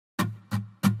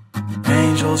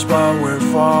Angels, but we're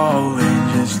falling.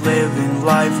 Just living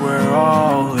life, we're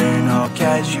all in. I'll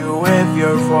catch you if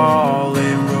you're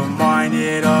falling.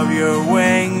 Reminded of your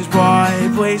wings,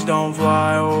 boy, please don't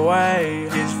fly away.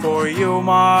 It's for you,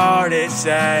 my heart is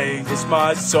saying. It's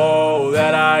my soul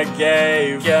that I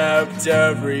gave. Kept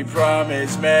every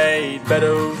promise made. Bed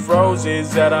of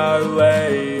roses that I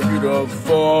laid.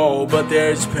 Beautiful, but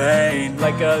there's pain.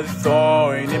 Like a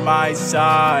thorn in my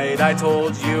side. I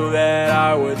told you that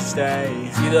I would stay.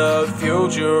 See the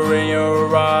future in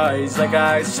your eyes. Like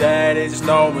I said, it's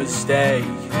no mistake.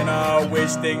 And I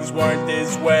wish things weren't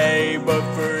this way, but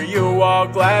for you I'll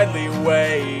gladly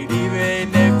wait.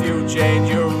 Even if you change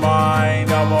your mind,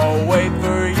 I'ma wait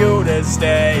for you to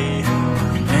stay.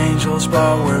 Angels,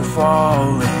 but we're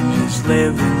falling. Just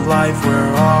living life,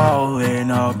 we're all in.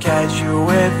 I'll catch you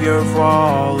if you're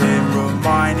falling.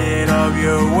 Reminded of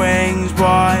your wings,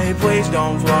 boy, please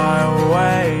don't fly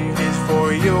away. It's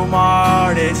for you, my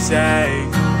heart is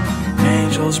saying.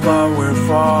 Angels, but we're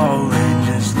falling.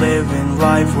 Just living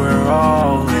life, we're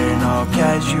all in. I'll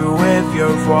catch you if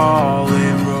you're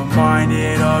falling.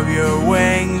 Reminded of your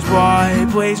wings, boy,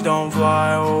 please don't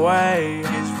fly away.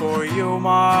 It's for you,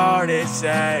 my heart is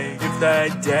saying. If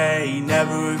that day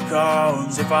never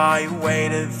comes, if I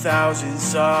wait 1,000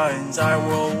 suns, I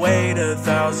will wait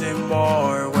 1,000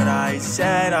 more. When I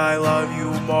said I love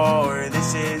you more,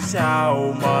 this is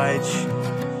how much.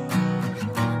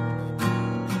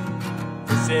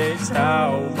 This is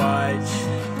how much.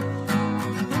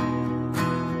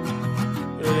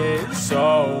 It is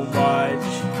so much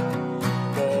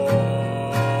more.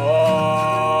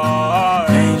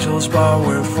 Angels, but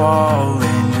we're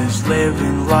falling. Just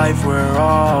living life, we're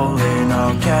all in.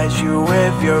 I'll catch you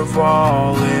if you're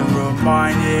falling.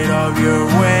 Reminded of your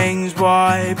wings,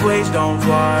 boy, please don't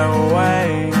fly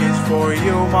away. It's for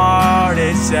you, my heart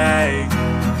is saying.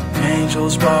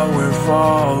 Angels, but we're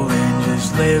falling.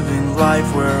 Just living life,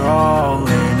 we're all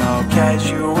in. I'll catch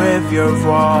you if you're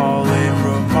falling.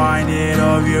 Reminded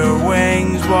of your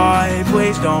wings, boy,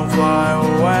 please don't fly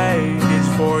away. It's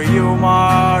for you,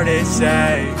 my heart is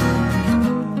saying.